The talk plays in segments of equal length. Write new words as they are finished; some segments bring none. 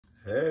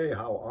Hey,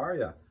 how are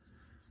ya?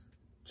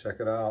 Check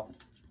it out.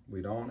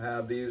 We don't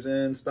have these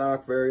in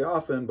stock very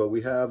often, but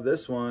we have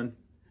this one.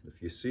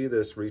 If you see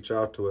this, reach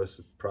out to us.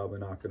 It's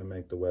probably not going to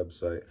make the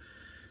website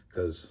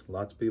because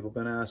lots of people have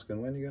been asking,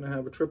 when are you going to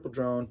have a triple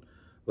drone?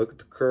 Look at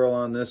the curl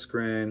on this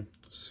grain.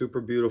 Super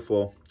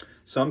beautiful.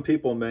 Some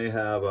people may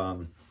have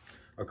a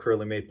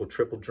curly maple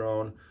triple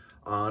drone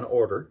on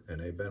order, and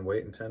they've been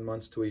waiting 10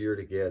 months to a year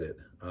to get it.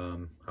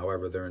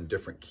 However, they're in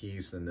different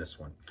keys than this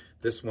one.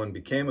 This one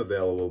became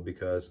available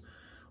because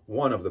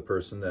one of the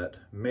person that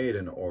made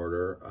an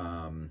order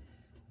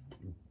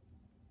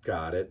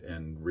got it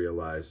and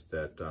realized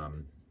that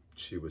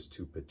she was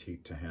too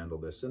petite to handle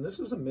this. And this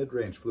is a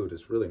mid-range flute.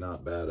 It's really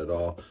not bad at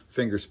all.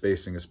 Finger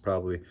spacing is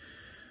probably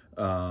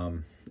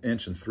 1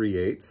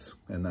 3/8,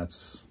 and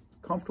that's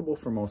comfortable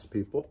for most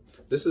people.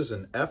 This is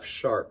an F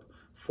sharp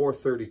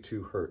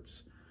 432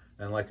 Hertz.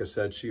 And like I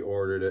said, she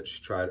ordered it,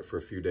 she tried it for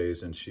a few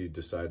days, and she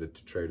decided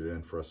to trade it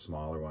in for a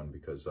smaller one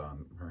because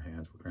her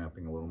hands were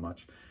cramping a little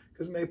much.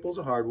 Because maple's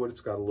a hardwood, it's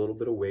got a little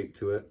bit of weight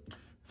to it.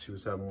 She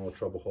was having a little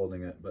trouble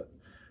holding it, but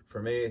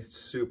for me, it's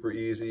super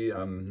easy.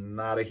 I'm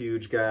not a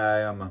huge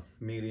guy, I'm a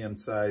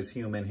medium-sized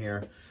human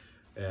here,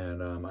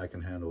 and I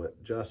can handle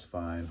it just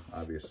fine.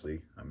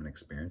 Obviously, I'm an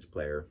experienced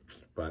player,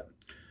 but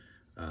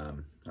I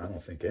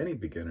don't think any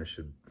beginner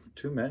should,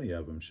 too many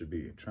of them should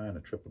be trying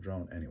a triple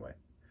drone anyway.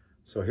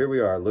 So here we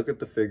are. Look at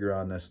the figure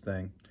on this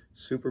thing.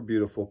 Super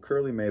beautiful,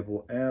 curly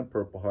maple and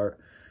purple heart.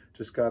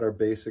 Just got our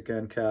basic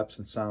end caps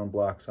and sound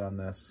blocks on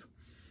this.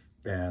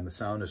 And the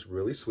sound is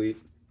really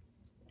sweet.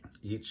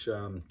 Each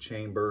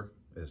chamber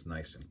is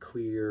nice and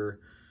clear.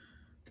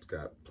 It's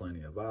got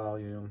plenty of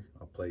volume.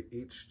 I'll play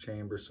each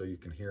chamber so you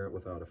can hear it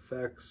without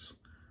effects.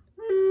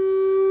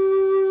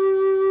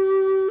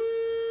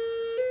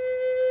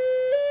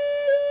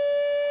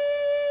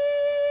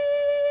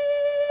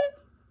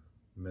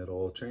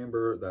 Middle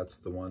chamber, that's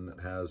the one that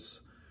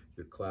has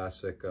your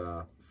classic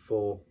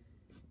full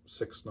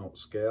 6-note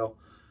scale,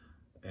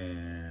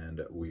 and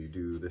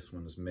this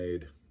one is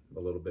made a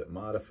little bit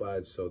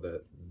modified so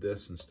that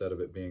this, instead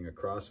of it being a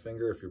cross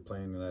finger, if you're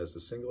playing it as a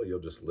single, you'll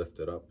just lift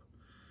it up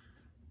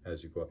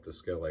as you go up the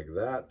scale like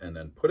that, and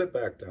then put it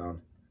back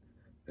down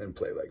and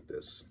play like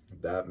this.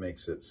 That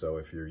makes it so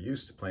if you're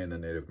used to playing the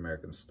Native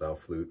American style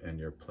flute and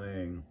you're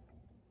playing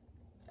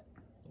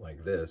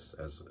like this,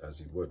 as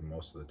you would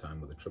most of the time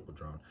with a triple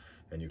drone,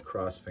 and you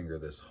cross finger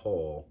this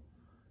hole,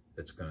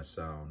 it's going to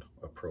sound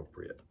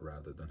appropriate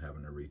rather than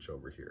having to reach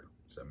over here.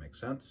 Does that make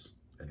sense?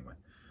 Anyway,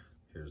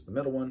 here's the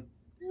middle one.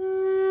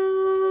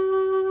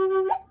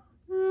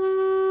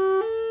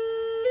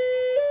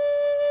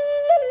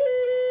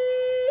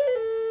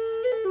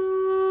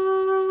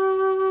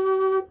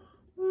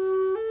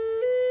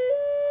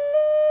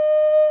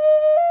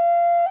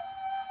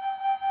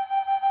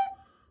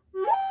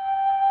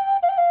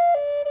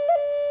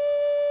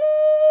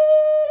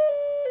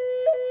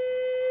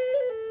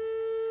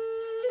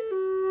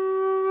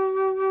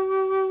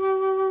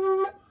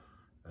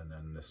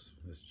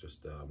 It's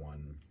just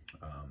one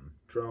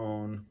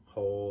drone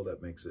hole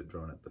that makes it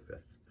drone at the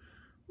 5th.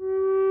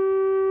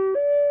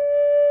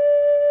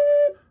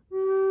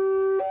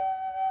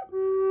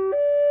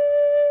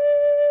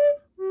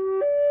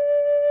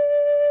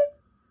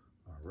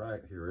 All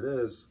right, here it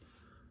is.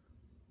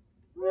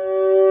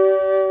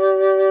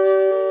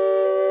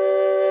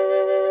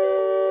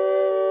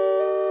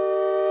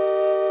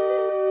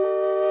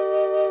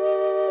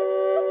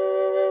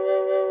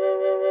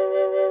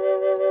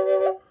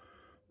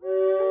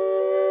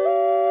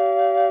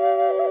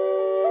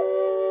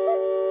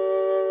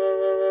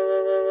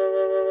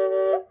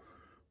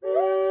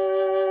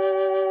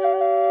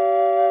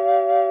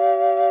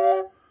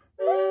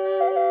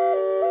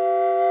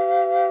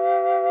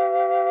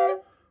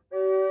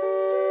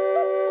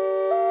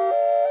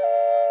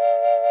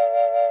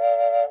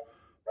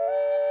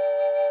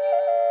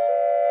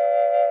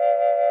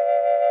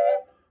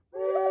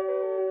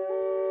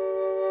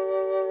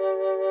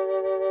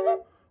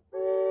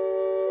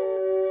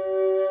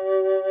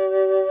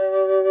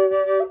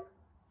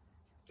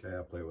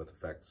 I'll play with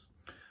effects.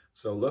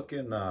 So look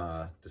in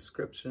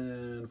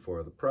description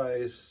for the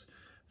price.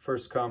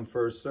 First come,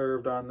 first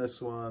served on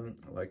this one.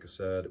 Like I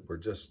said,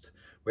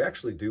 we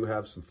actually do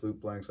have some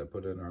flute blanks. I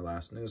put it in our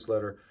last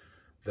newsletter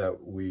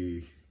that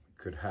we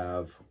could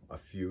have a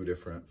few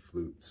different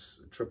flutes,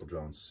 triple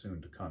drones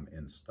soon to come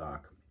in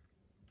stock.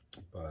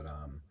 But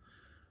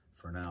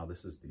for now,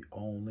 this is the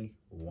only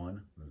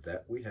one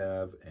that we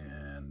have,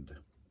 and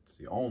it's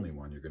the only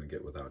one you're going to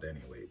get without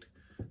any weight.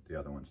 The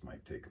other ones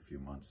might take a few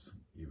months,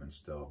 even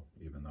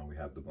though we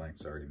have the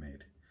blanks already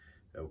made.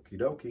 Okie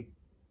dokie.